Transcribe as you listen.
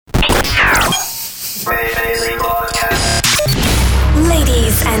Ladies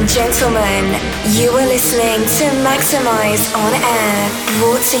and gentlemen, you are listening to Maxximize On Air,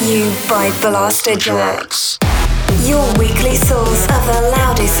 brought to you by Blasterjaxx. Your weekly source of the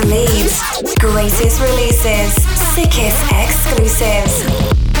loudest leads, greatest releases, sickest exclusives,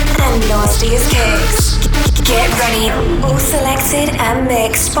 and nastiest kicks. Get ready, all selected and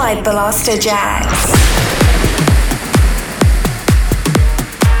mixed by Blasterjaxx.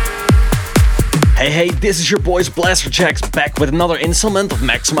 Hey, this is your boys Blasterjaxx back with another installment of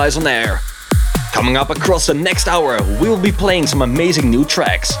Maxximize On Air. Coming up across the next hour, we will be playing some amazing new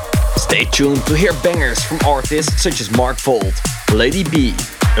tracks. Stay tuned to hear bangers from artists such as Mark Volt, Lady B,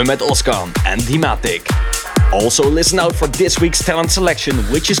 Umet Oskan and Dimatic. Also listen out for this week's talent selection,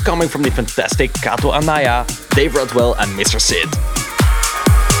 which is coming from the fantastic Kato Anaya, Dave Rodwell and Mr. Sid.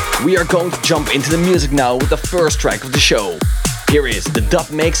 We are going to jump into the music now with the first track of the show. Here is the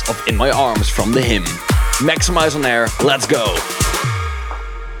dub mix of In My Arms from The Hymn. Maxximize On Air, let's go!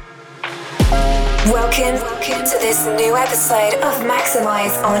 Welcome to this new episode of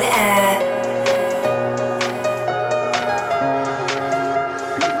Maxximize On Air.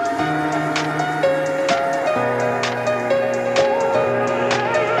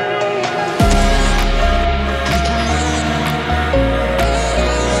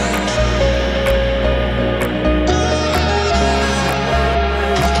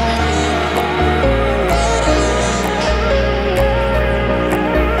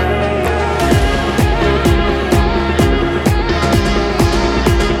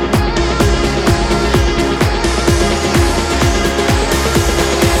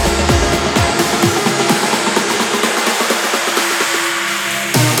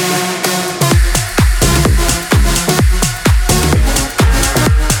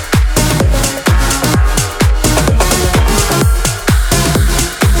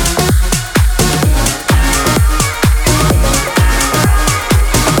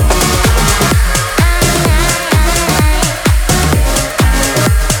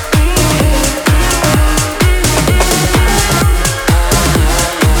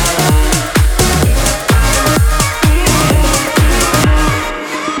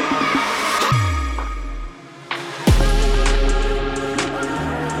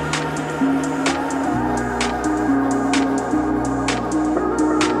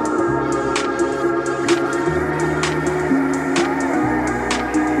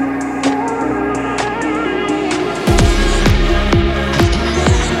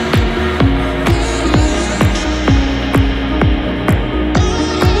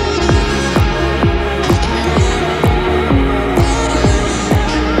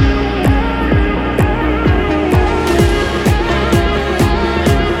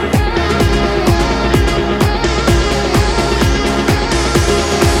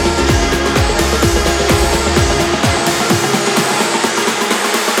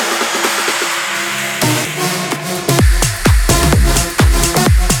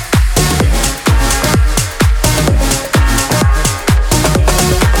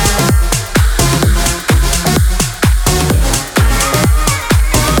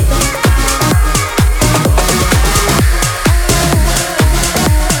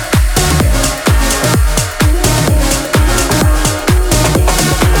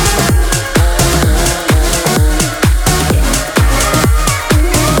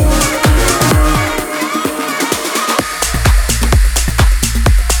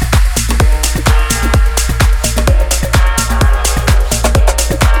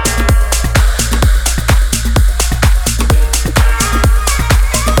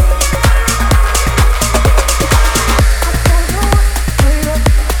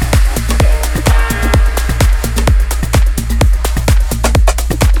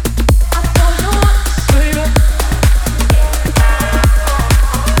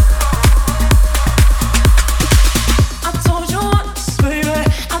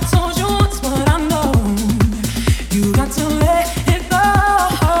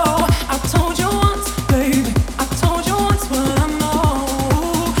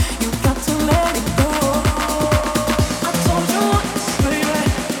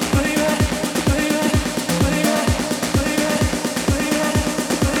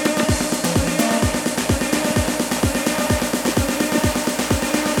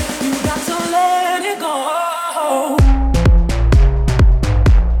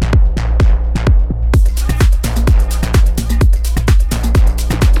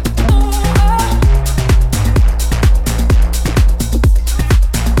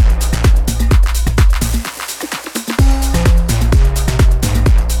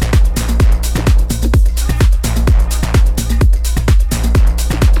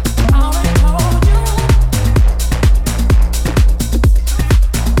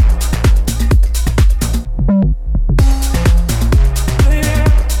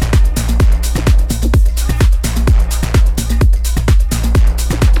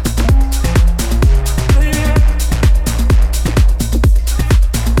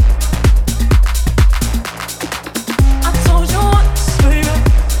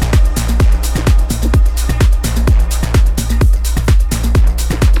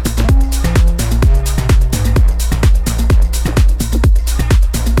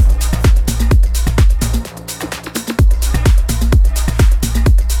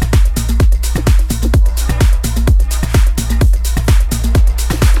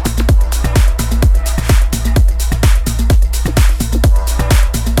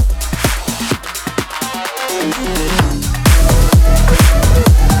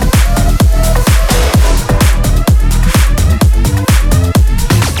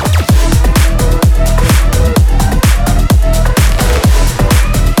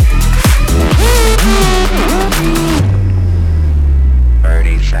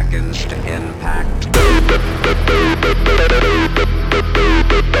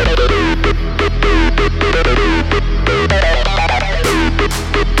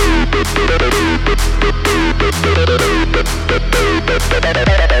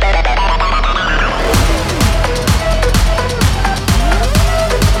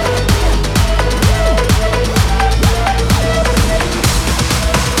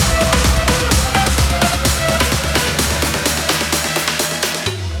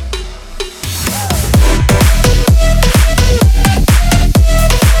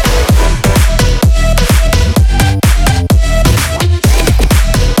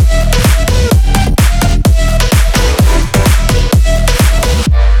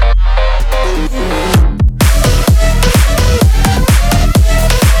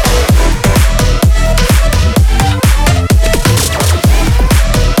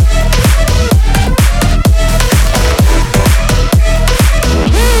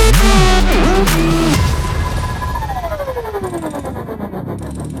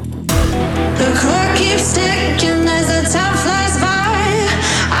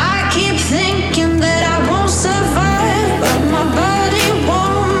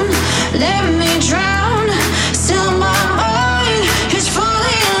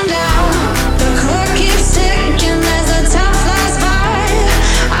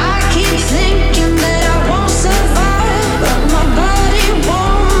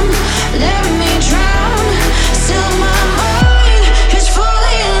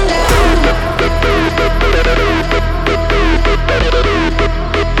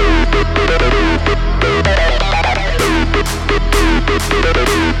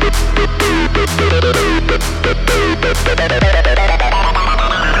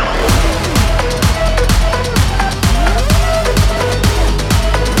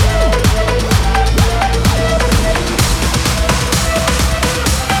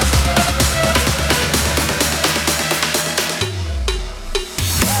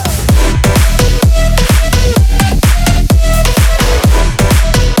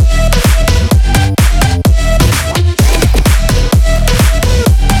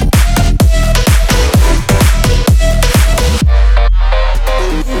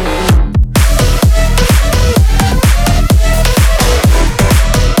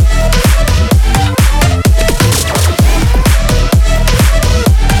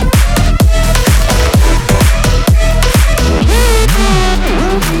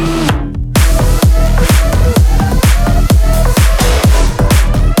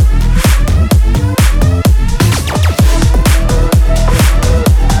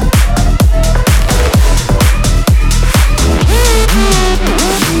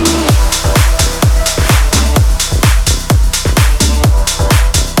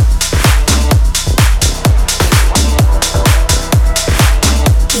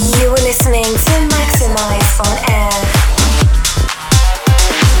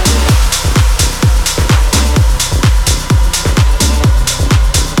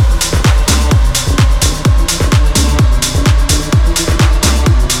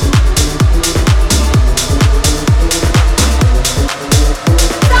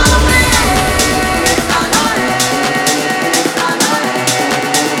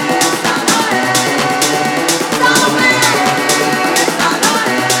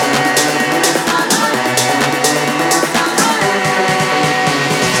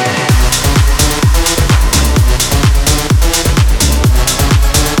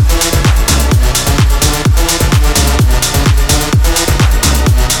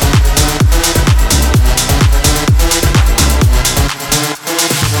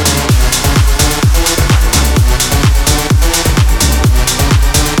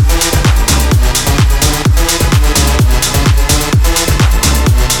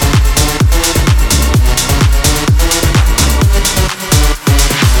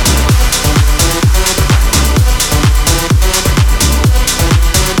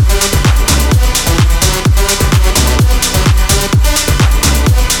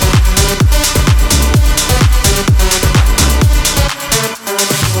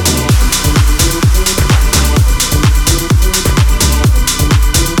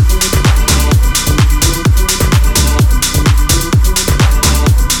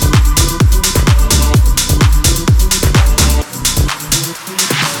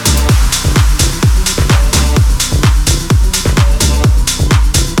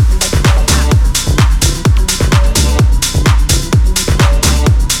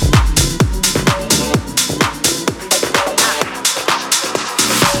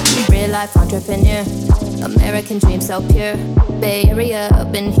 life entrepreneur. American dream so pure. Bay Area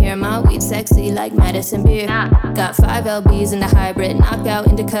up in here, my weed sexy like Madison beer. Got 5 LBs in the hybrid, knockout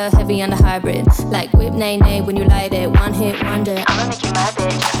indica heavy on the hybrid. Like whip nay nay when you light it, one hit wonder. I'ma make you my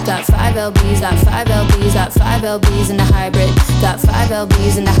bitch. Got 5 LBs, got 5 LBs, got 5 LBs in the hybrid. Got 5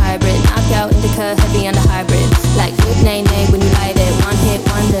 LBs in the hybrid, knockout indica heavy on the hybrid. Like whip nay nay when you light it, one hit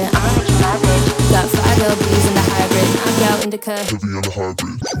wonder. I'ma make you my bitch. Got 5 LBs in the hybrid, knockout indica heavy on the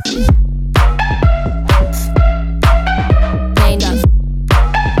hybrid.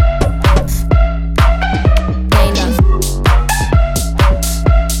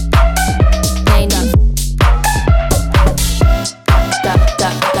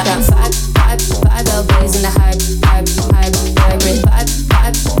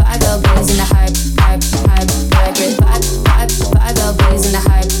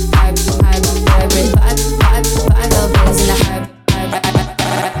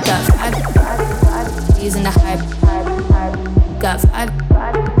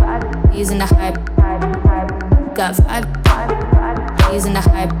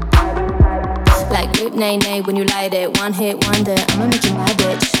 Nay nay when you light it, one hit wonder. I'ma make you my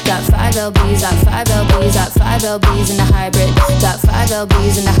bitch. Got 5 LBs, got 5 LBs, got 5 LBs in the hybrid. Got 5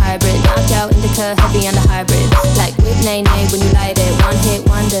 LBs in the hybrid. Knockout indica heavy on the hybrid. Like whip nay nay when you light it, one hit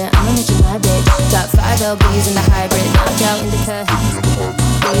wonder. I'ma make you my bitch. Got 5 LBs in the hybrid. Knockout indica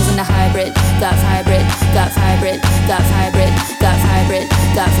LBs in the hybrid. Got hybrid, got hybrid, got hybrid, got hybrid,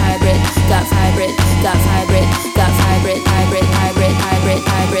 got hybrid, got hybrid, got hybrid, got hybrid, hybrid, hybrid, hybrid,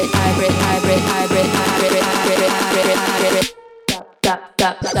 hybrid, hybrid, hybrid, hybrid, hybrid, hybrid, hybrid,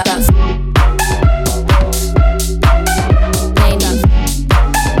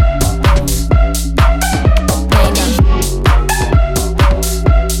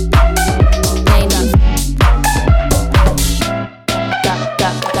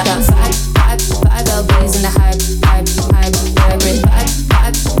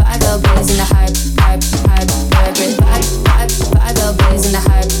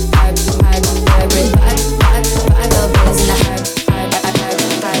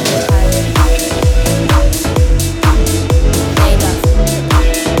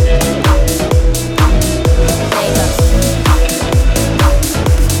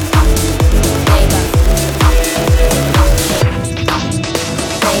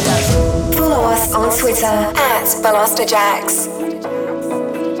 Blasterjaxx.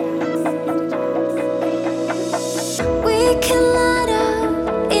 We can light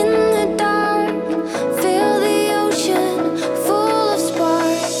up in the dark, feel the ocean full of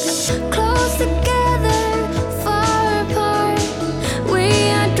sparks. Close together, far apart, we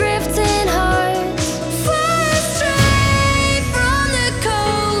are drifting hearts. Far straight from the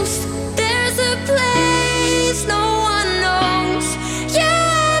coast, there's a place no one knows. You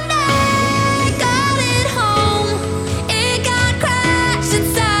and I got it home. It got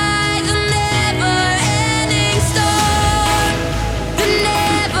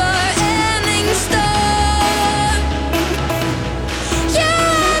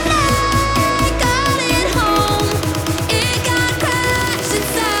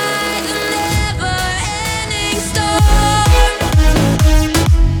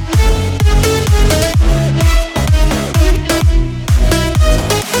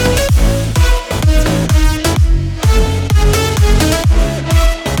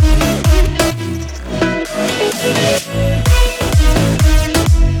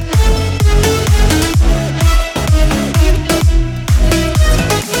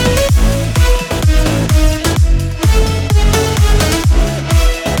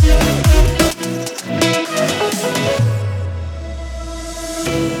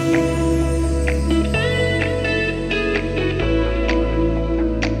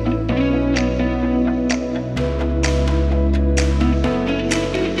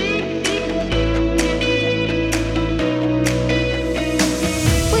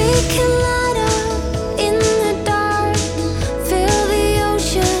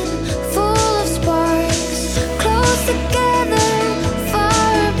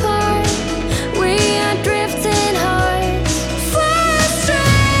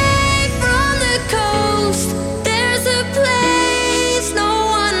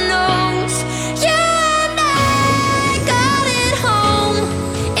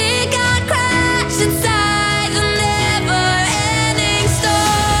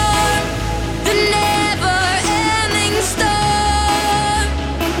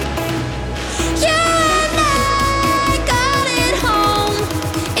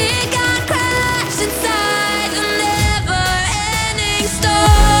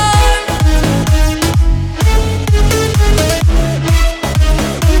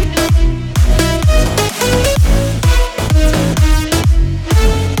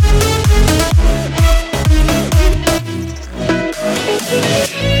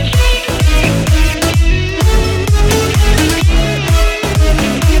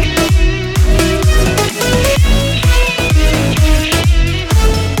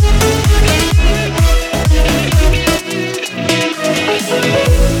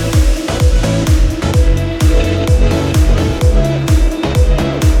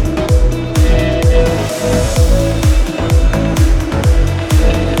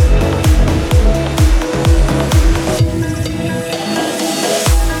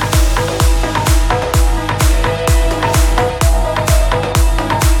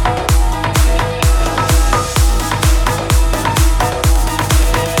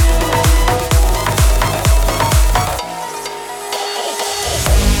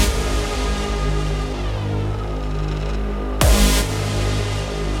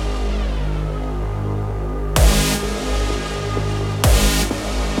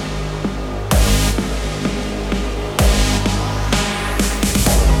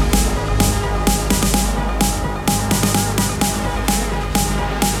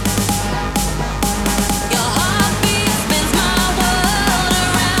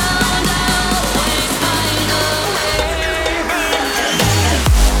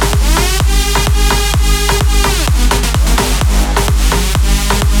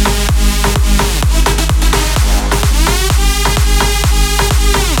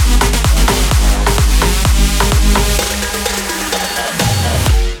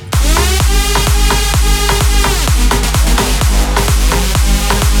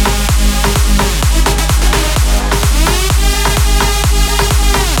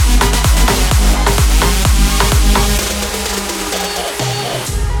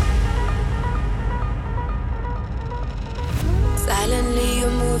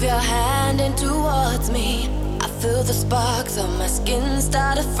Move your hand in towards me. I feel the sparks on my skin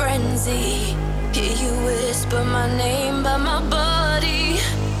start a frenzy. Hear you whisper my name, but my body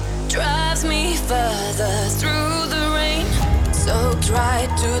drives me further through the rain. Soaked right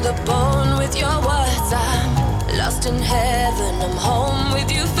to the bone with your words. I'm lost in heaven, I'm home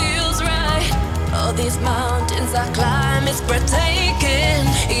with you, feels right. All these mountains I climb, it's breathtaking.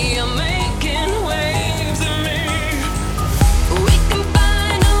 You're making waves of me. We can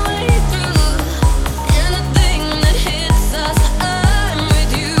find a way through anything that hits us. I'm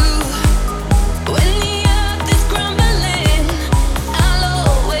with you. When the earth is crumbling, I'll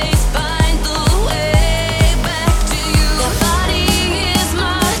always find the way back to you. Your body is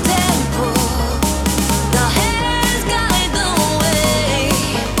my temple. Your hands guide the way.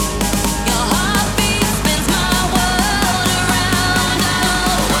 Your heartbeat spins my world around.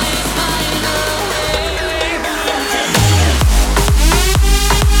 I'll always find a way back.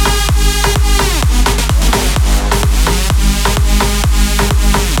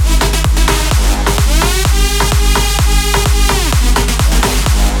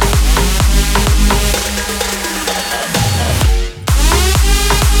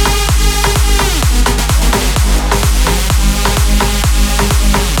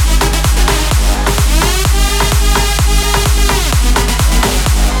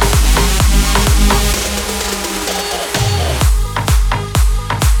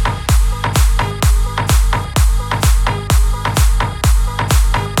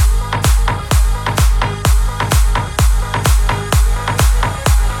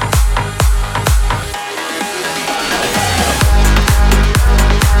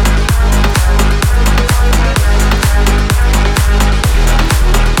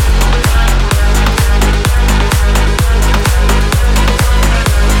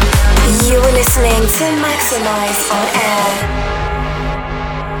 You are listening to Maxximize On Air.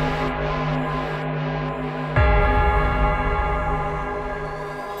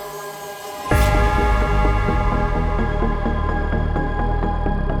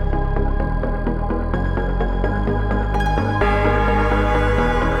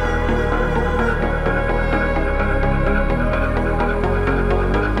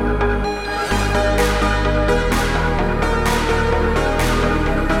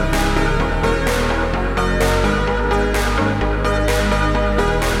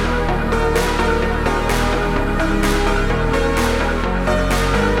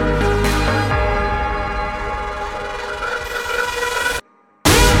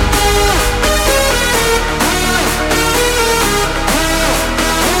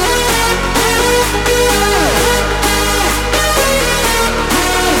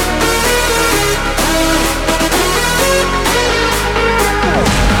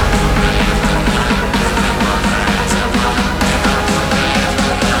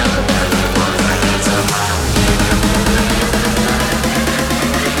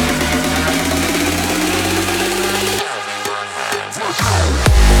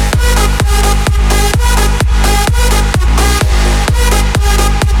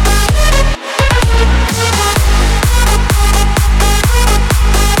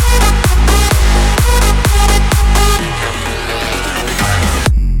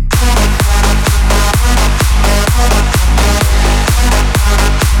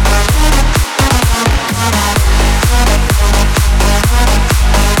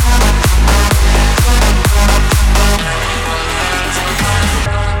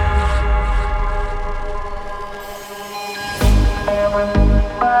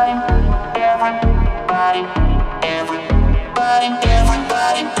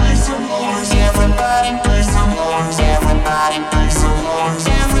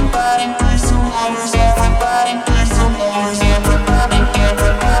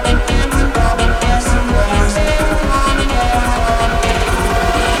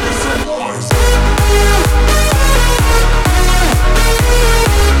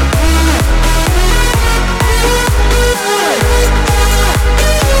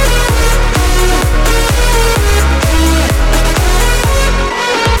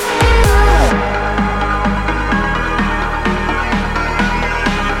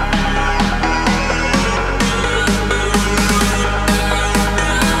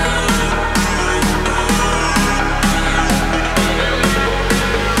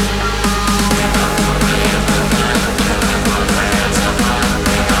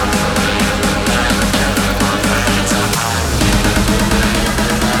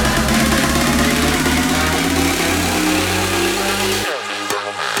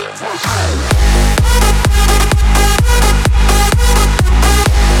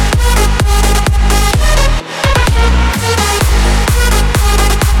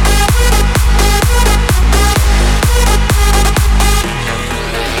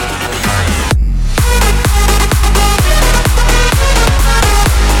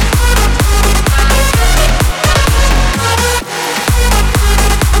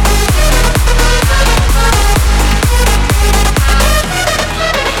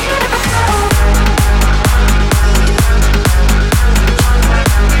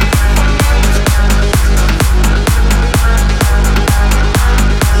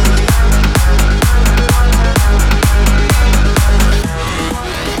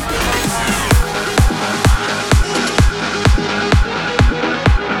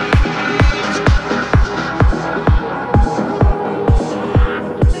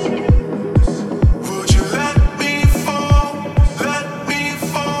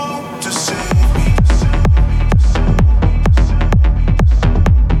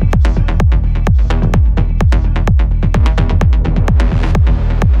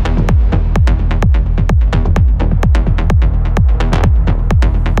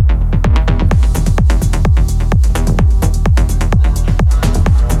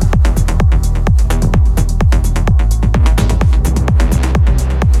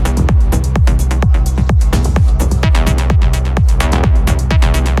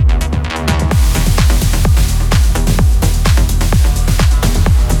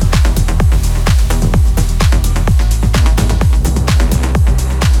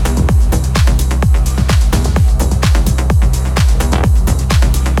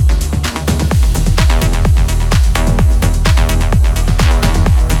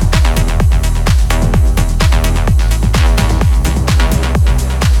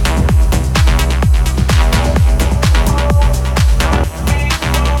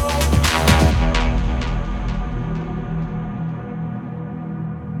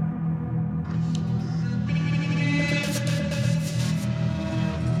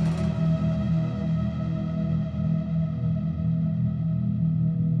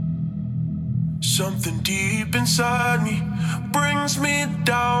 Something deep inside me brings me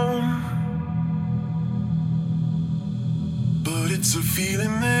down, but it's a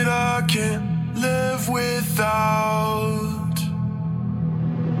feeling that I can't live without.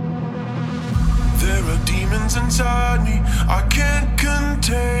 There are demons inside me I can't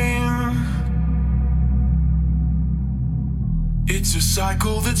contain. It's a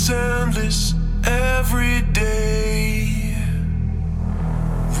cycle that's endless every day.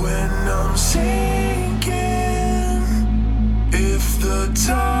 When I'm sinking, if the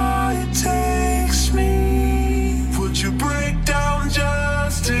tide takes me, would you break down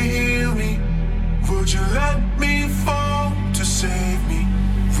just to heal me? Would you let me fall to save me?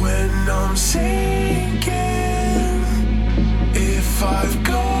 When I'm sinking, if I've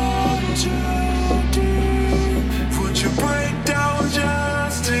gone too deep, would you break down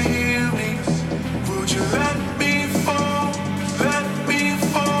just to heal me? Would you let me fall, let me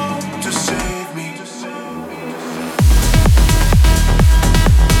fall to save me?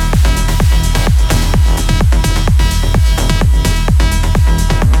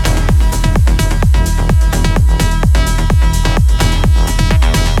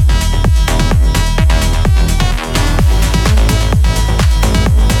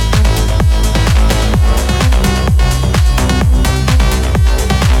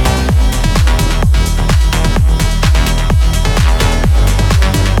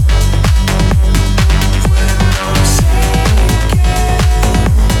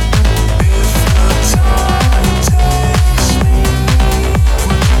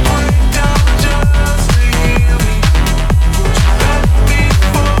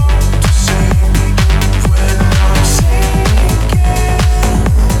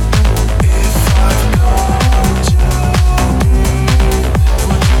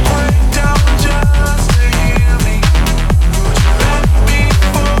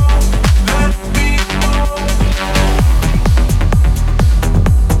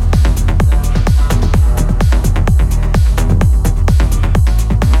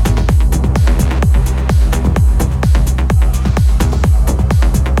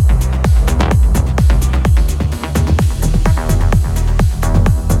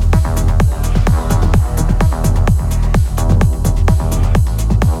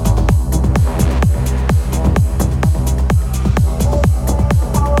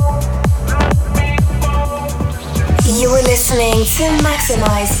 To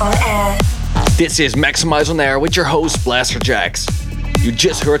Maxximize On Air. This is Maxximize On Air with your host Blasterjaxx. You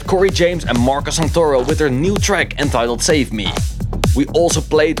just heard Corey James and Marcus Santoro with their new track entitled Save Me. We also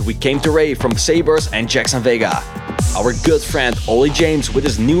played We Came to Rave from Sabers and Jackson Vega. Our good friend Ollie James with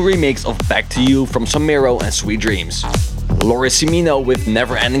his new remix of Back to You from Samiro and Sweet Dreams. Laurie Cimino with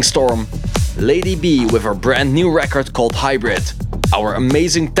Never Ending Storm. Lady B with her brand new record called Hybrid. Our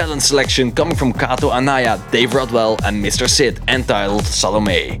amazing talent selection coming from Kato Anaya, Dave Rodwell and Mr. Sid entitled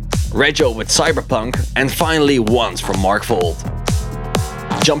Salome. Reggio with Cyberpunk, and finally Once from Mark Volt.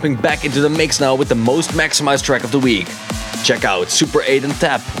 Jumping back into the mix now with the most maximized track of the week. Check out Super 8 and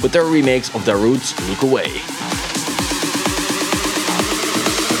Tap with their remix of their Roots Look Away.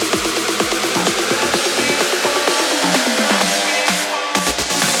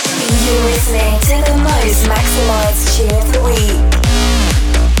 You're listening to the most maximized tune of the week.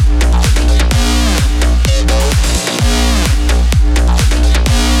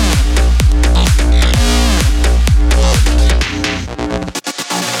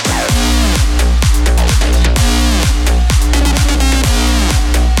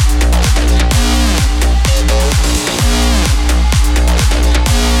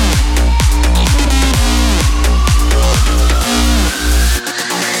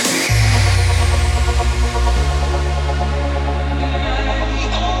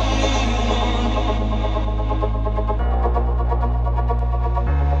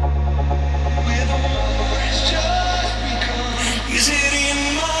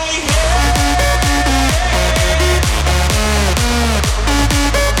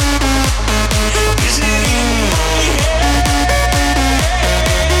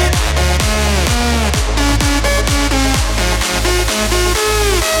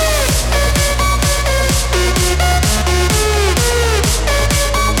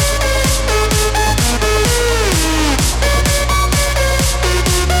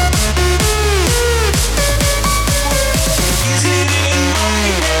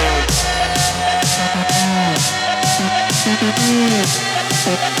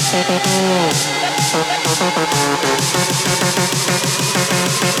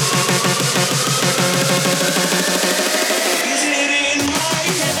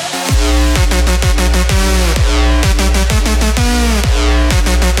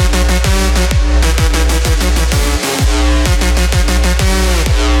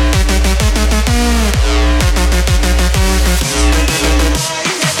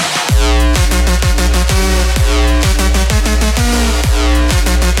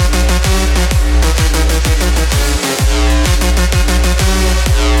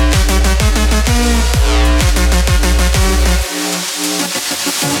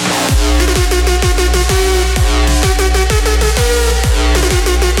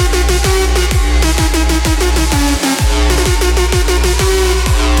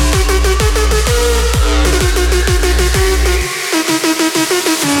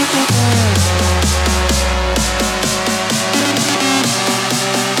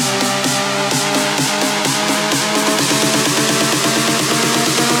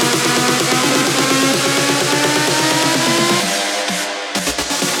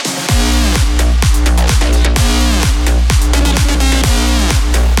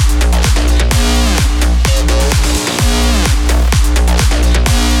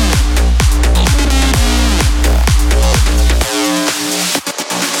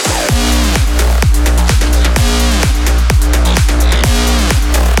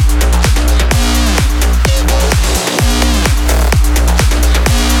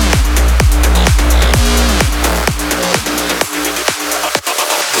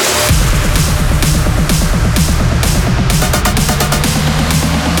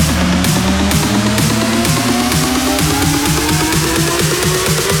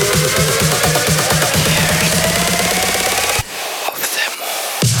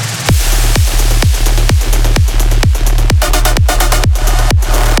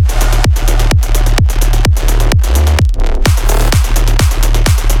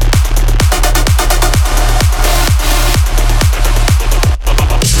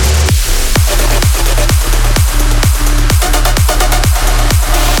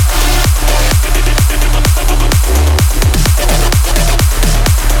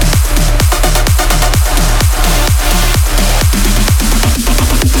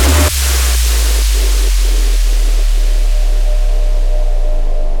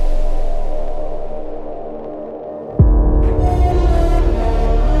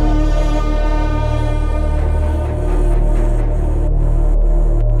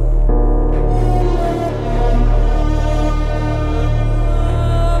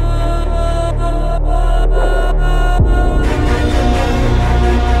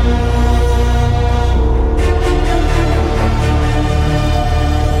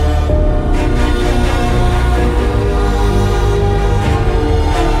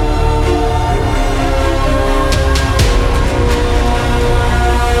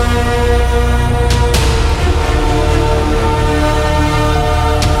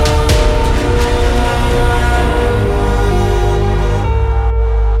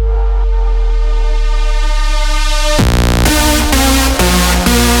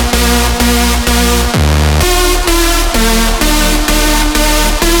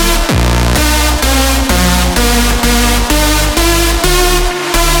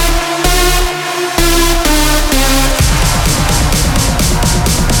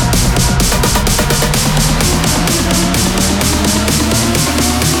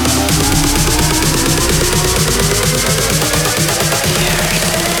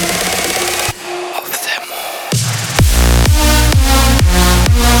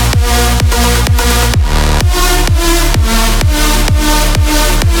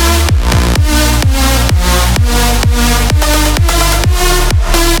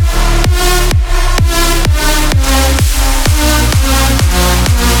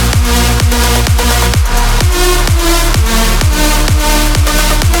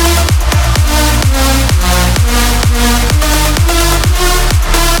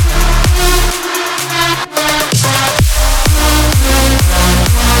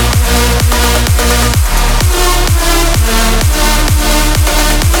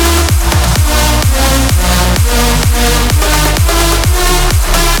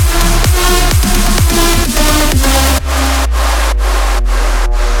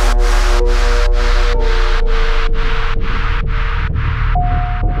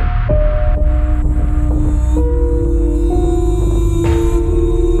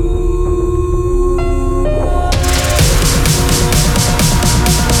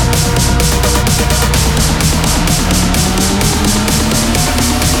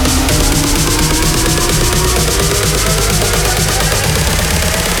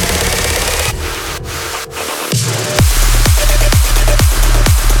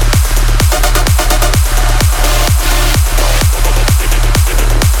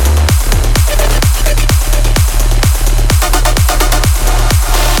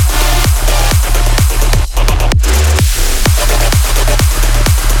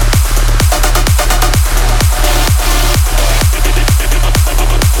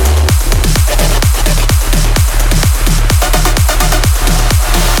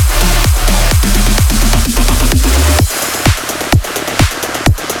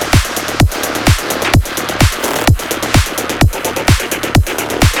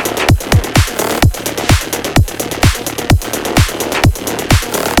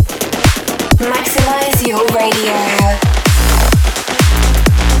 Radio.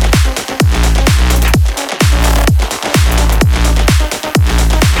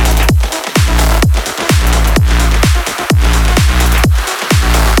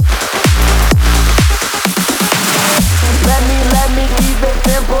 Let me keep it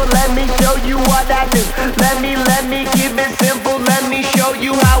simple, let me show you what I do. Let me keep it simple, let me show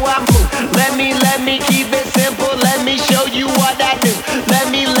you how I move. Let me keep it simple, let me show you what I do.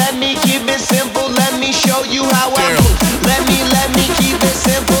 Let me keep it simple, let me show you how I move. Let me keep it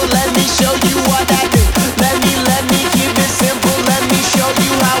simple, let me show you what I do. Let me keep it simple, let me show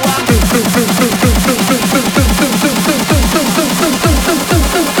you how I move.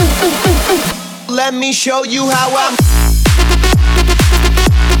 Let me show you how I move.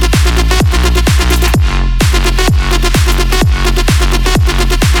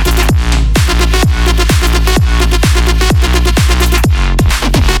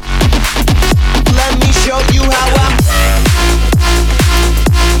 Let me show you how I'm.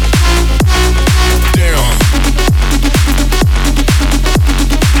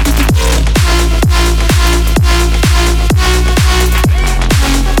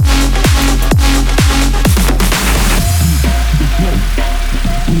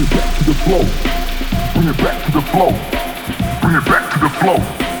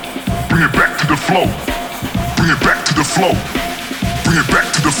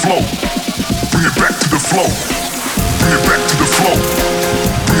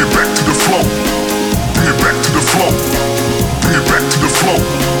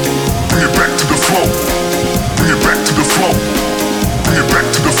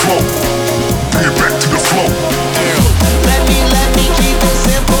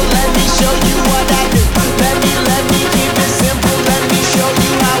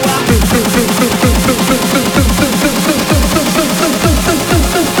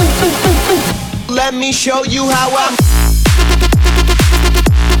 Let me show you how I'm.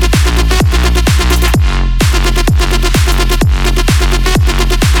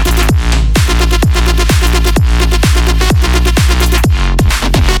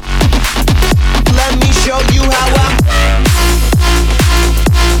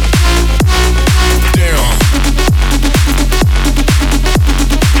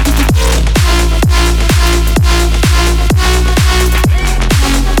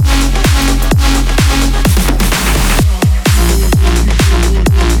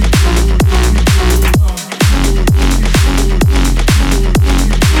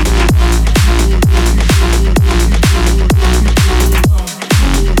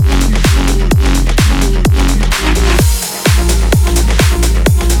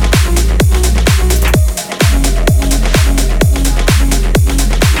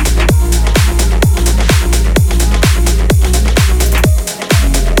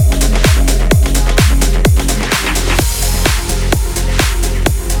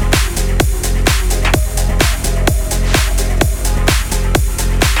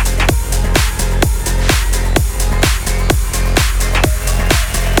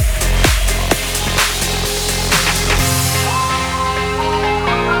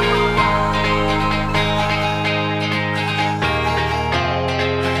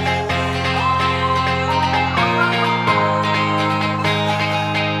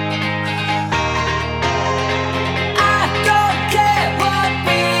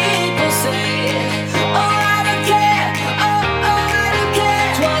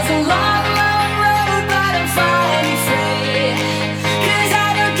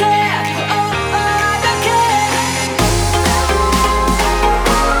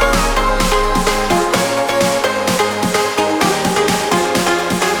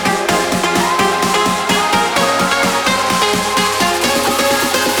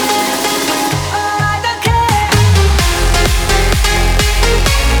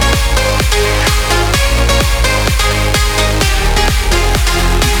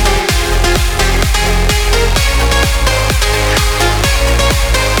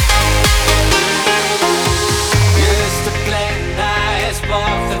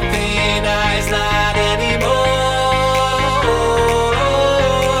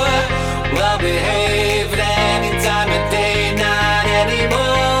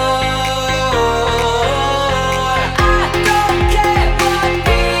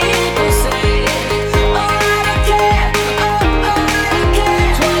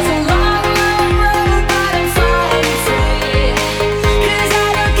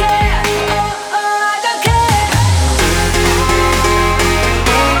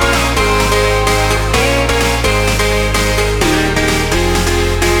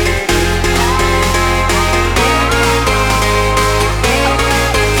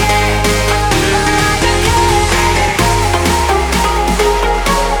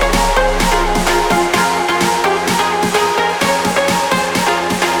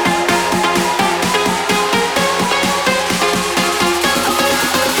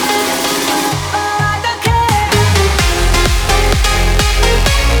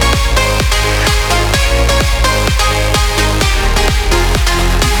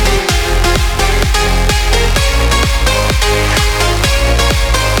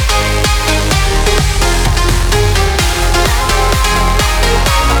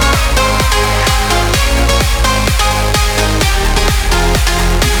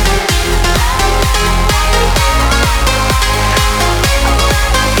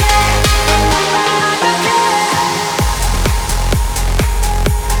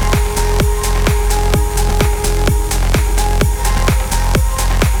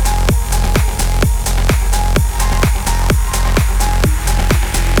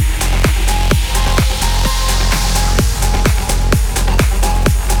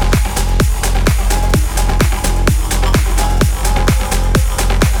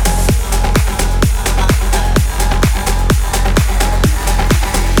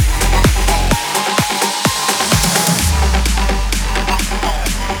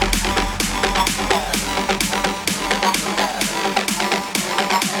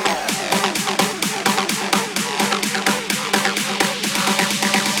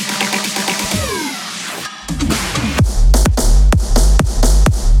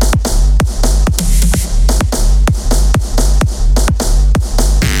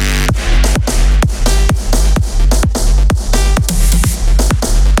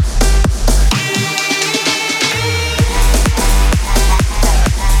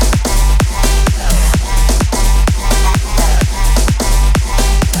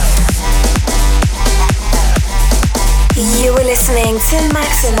 You are listening to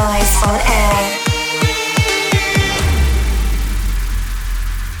Maxximize On Air.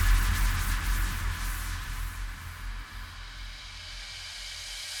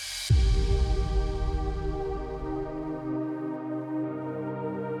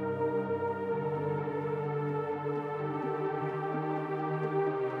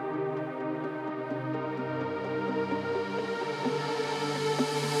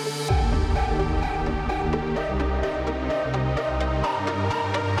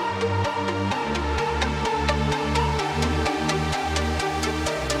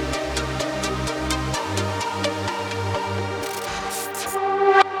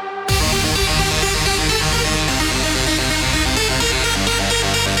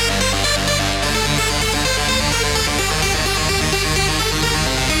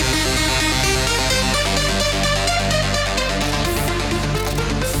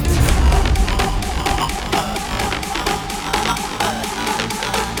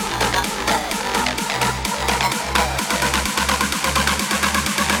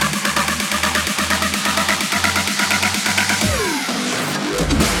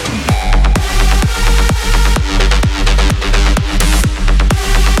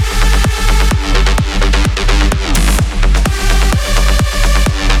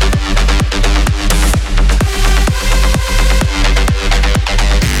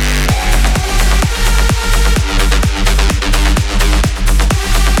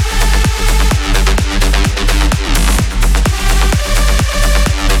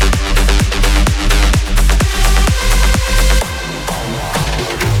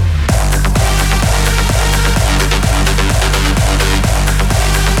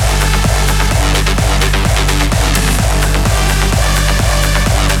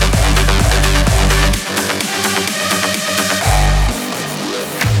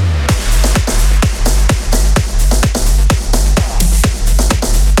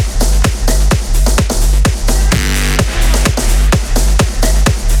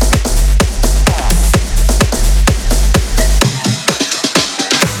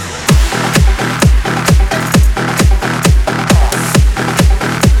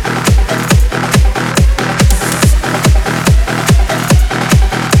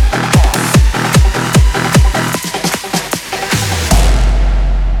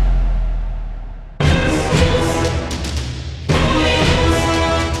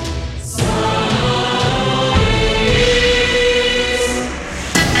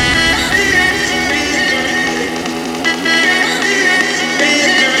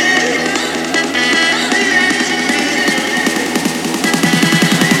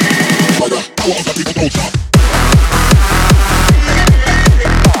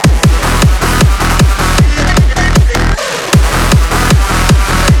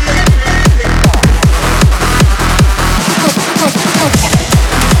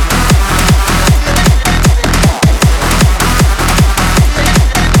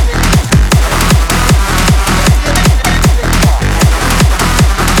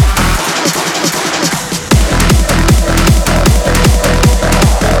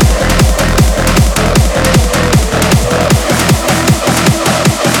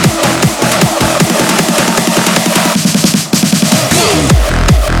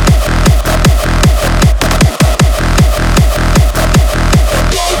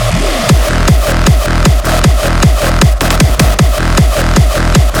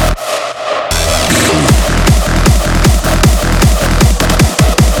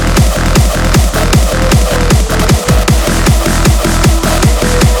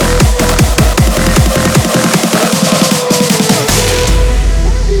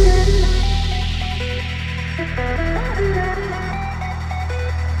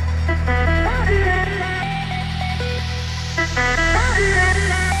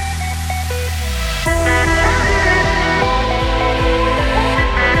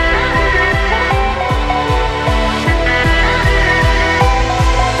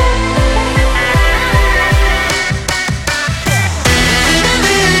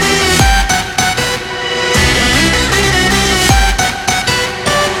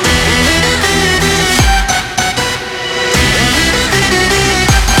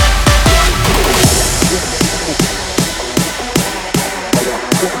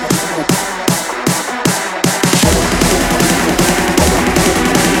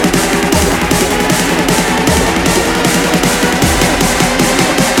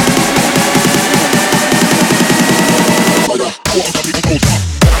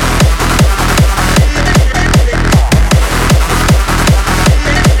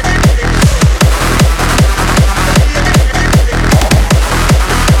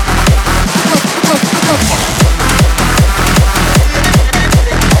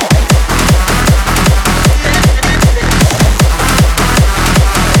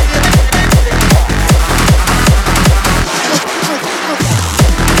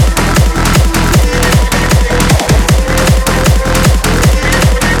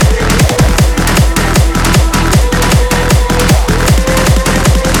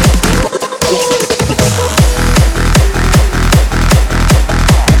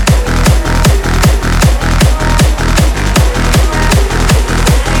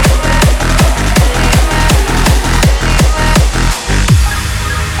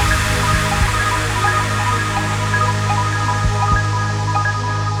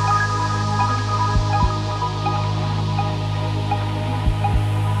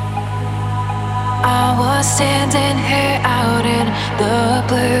 standing here out in the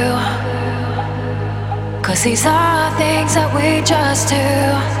blue. 'Cause these are things that we just do.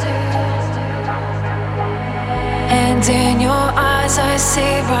 And in your eyes I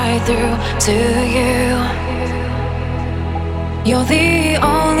see right through to you. You're the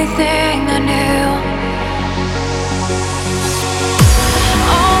only thing I knew.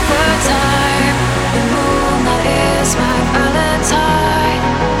 All the time, the moonlight is my valentine.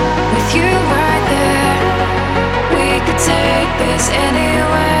 With you right there, we could take this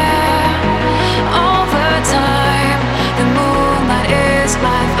anywhere. All the time, the moonlight is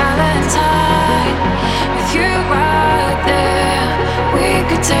my valentine. With you right there, we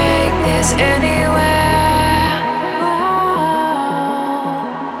could take this anywhere. Oh,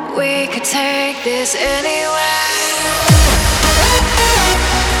 we could take this anywhere.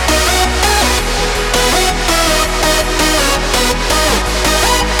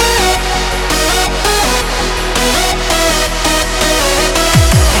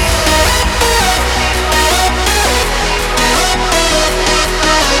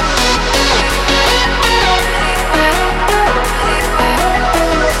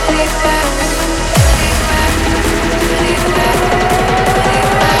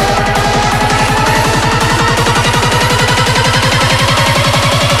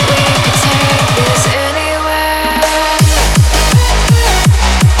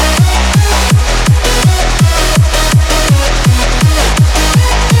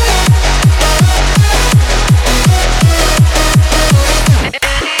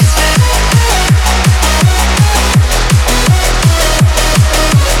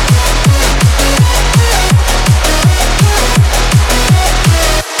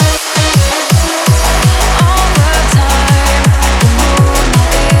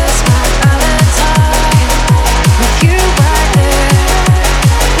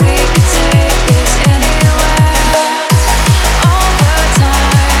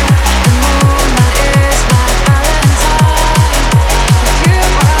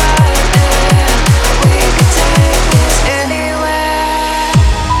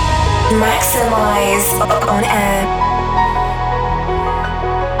 Maxximize on air.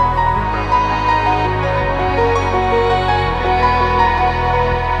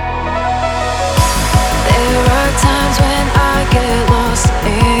 There are times when I get lost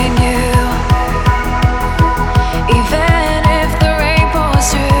in you. Even if the rain pours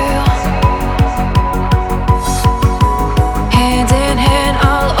through, hand in hand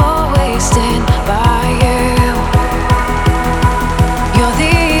I'll always stand by you. You're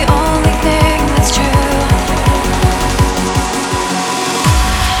the only thing that's true.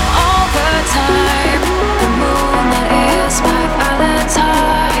 All the time, the moonlight is my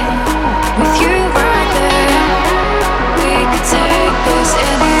valentine. With you right there, we could take this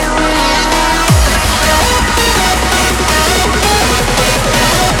anywhere.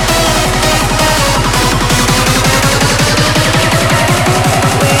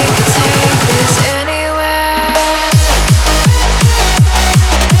 We could take this anywhere.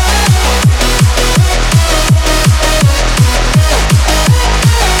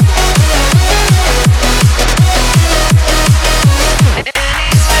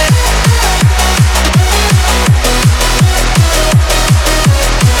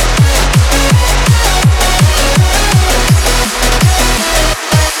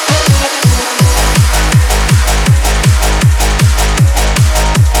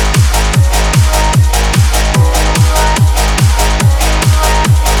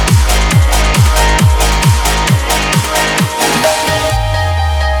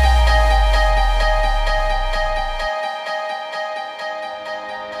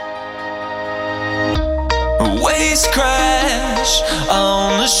 Waves crash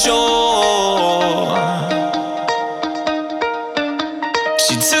on the shore.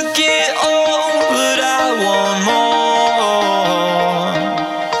 She took it all, but I want more.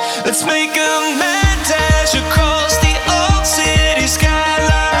 Let's make a mad dash across the old city skyline,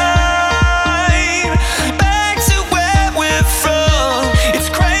 back to where we're from. It's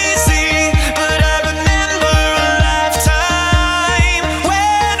crazy, but I remember a lifetime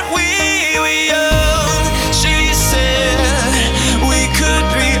when we were young. She said we could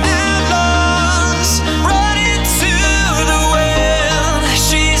be outlaws, running to the wild.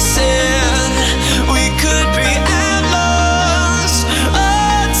 She said we could be outlaws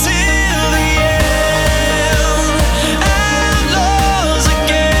until the end.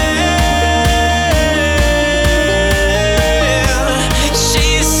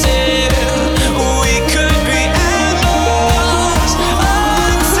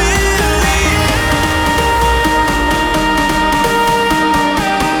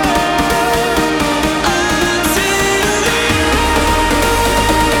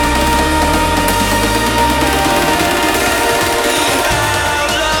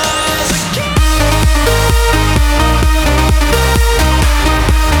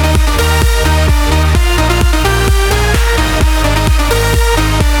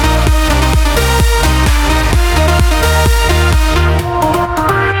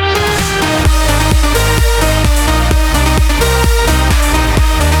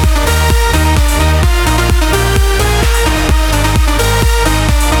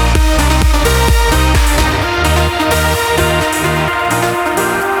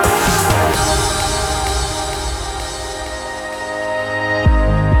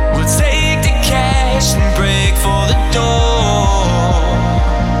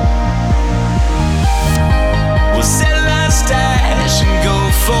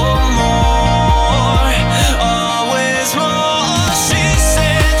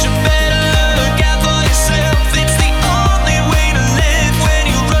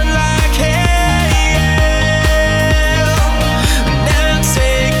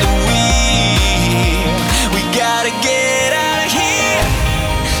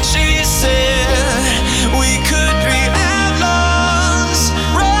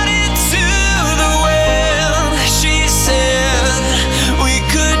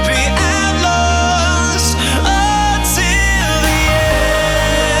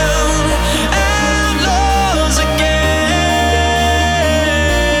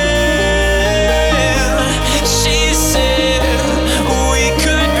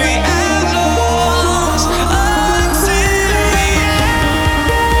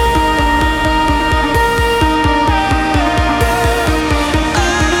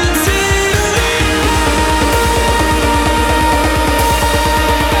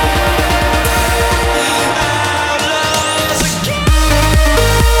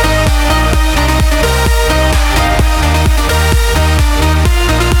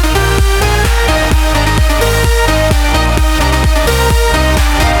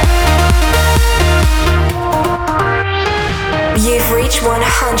 reach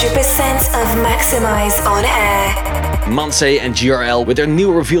 100% of Maxximize On Air. Mansei and GRL with their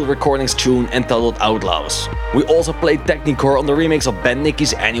new reveal recordings tune entitled Outlaws. We also played Technicore on the remix of Ben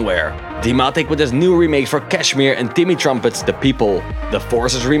Nicky's Anywhere. Dematic with his new remix for Kashmir and Timmy Trumpet's The People. The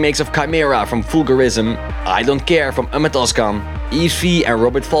Forces remix of Chimera from Fulgurism. I Don't Care from Ahmet Özkan. EV and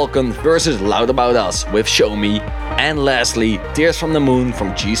Robert Falcon versus Loud About Us with Show Me. And lastly, Tears from the Moon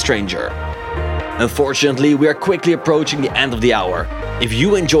from G Stranger. Unfortunately, we are quickly approaching the end of the hour. If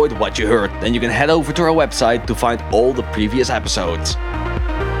you enjoyed what you heard, then you can head over to our website to find all the previous episodes.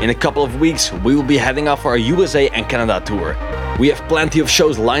 In a couple of weeks, we will be heading off for our USA and Canada tour. We have plenty of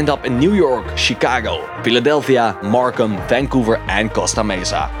shows lined up in New York, Chicago, Philadelphia, Markham, Vancouver and Costa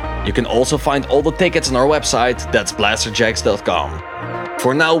Mesa. You can also find all the tickets on our website, that's blasterjaxx.com.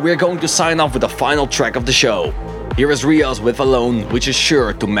 For now, we're going to sign off with the final track of the show. Here is Rios with Alone, which is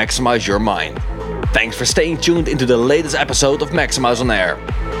sure to maximize your mind. Thanks for staying tuned into the latest episode of Maxximize On Air.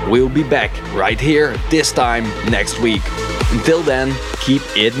 We'll be back right here, this time next week. Until then, keep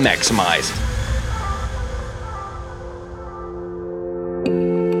it maximized.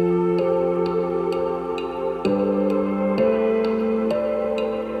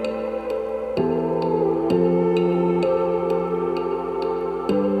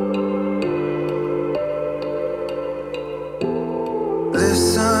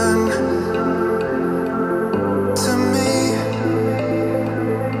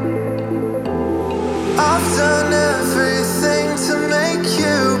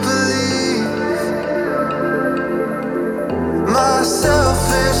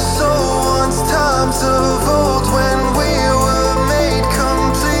 Selfish soul wants time to avoid.